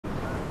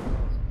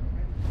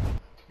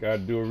Gotta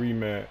do a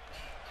rematch.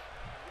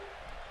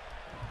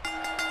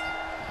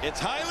 It's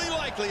highly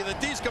likely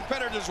that these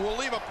competitors will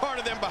leave a part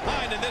of them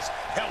behind in this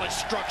hellish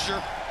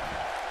structure.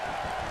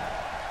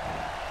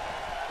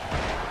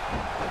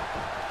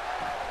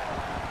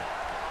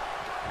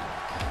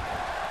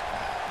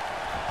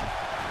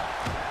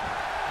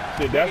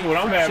 Shit, that's what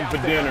I'm having for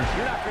dinner.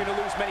 You're not going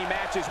to lose many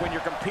matches when you're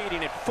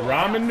competing at full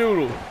ramen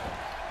noodles.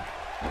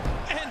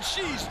 And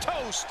she's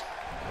toast.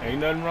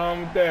 Ain't nothing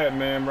wrong with that,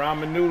 man.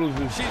 Ramen noodles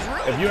is.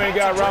 Really if you ain't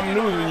got ramen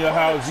noodles in your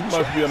house, you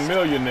must be a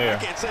millionaire. I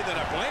can't say that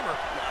I blame her.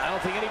 I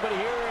don't think anybody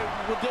here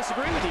will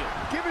disagree with you.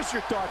 Give us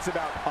your thoughts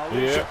about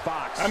Alicia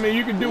Fox. I mean,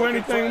 you can do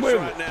anything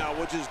with it. Now,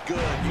 which is good.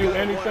 Do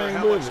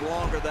anything with it. How much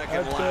longer that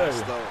can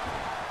last, though.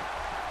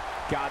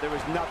 God, there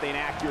was nothing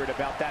accurate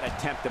about that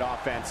attempted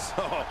offense.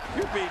 Oh,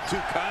 you're being too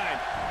kind.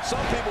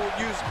 Some people would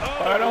use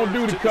I don't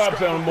do the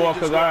cups anymore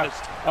because I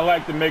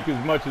like to make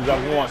as much as I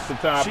want.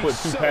 Sometimes I put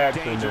 2 packs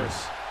in there.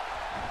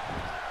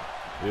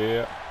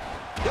 Yeah.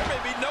 There may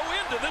be no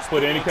end to this.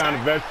 Put any kind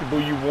of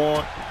vegetable you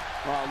want.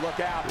 Oh, look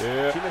out.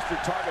 Yeah. She missed her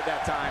target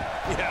that time.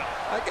 Yeah,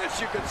 I guess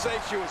you could say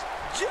she was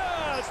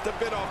just a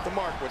bit off the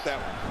mark with that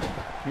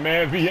one.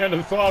 Man,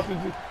 Vienna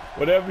sausages,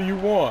 whatever you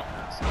want.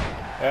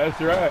 That's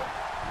right.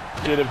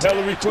 Shit, if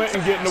Hillary Clinton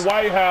get in the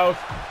White House,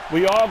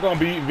 we all gonna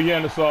be eating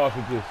Vienna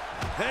sausages.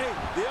 Hey,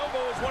 the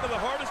elbow is one of the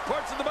hardest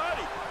parts of the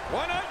body.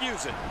 Why not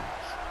use it?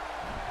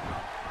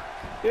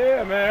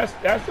 Yeah, man,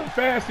 that's some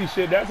fancy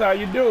shit. That's how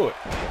you do it.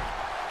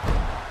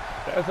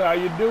 That's how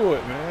you do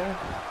it, man.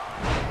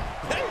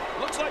 Hey,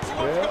 looks like she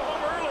wants to go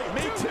home early.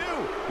 Me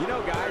too. You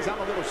know, guys, I'm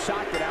a little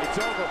shocked that it's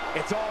over.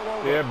 It's all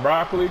over. Yeah,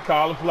 broccoli,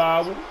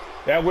 cauliflower.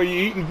 That way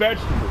you're eating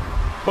vegetables.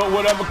 Put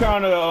whatever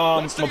kind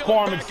of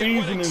McCormick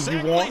seasonings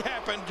you want.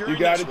 You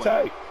got it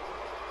tight.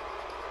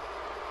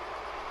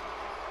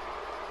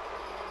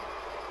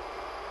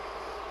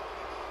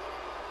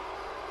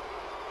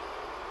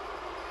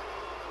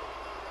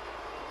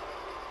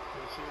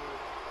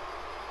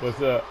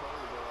 What's up?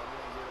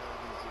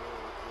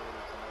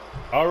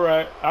 All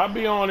right, I'll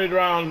be on it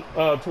around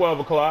 12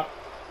 o'clock.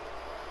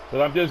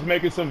 Because I'm just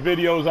making some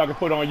videos I can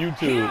put on YouTube.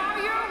 Here are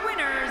your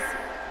winners.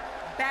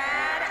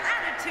 Bad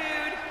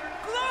Attitude,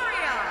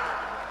 Gloria,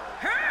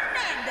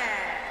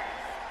 Hernandez,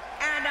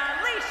 and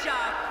Alicia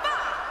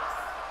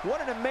Fox.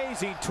 What an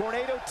amazing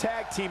tornado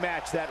tag team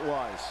match that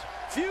was.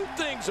 Few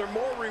things are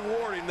more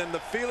rewarding than the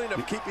feeling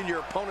of keeping your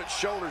opponent's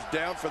shoulders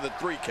down for the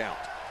 3 count.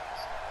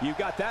 You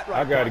got that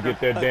right. I gotta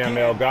get that damn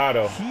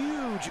Elgato.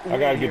 Huge. I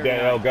gotta get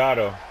that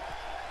Elgato.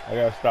 I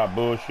gotta stop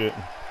bullshitting.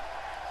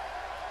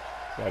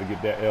 Gotta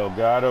get that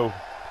Elgato.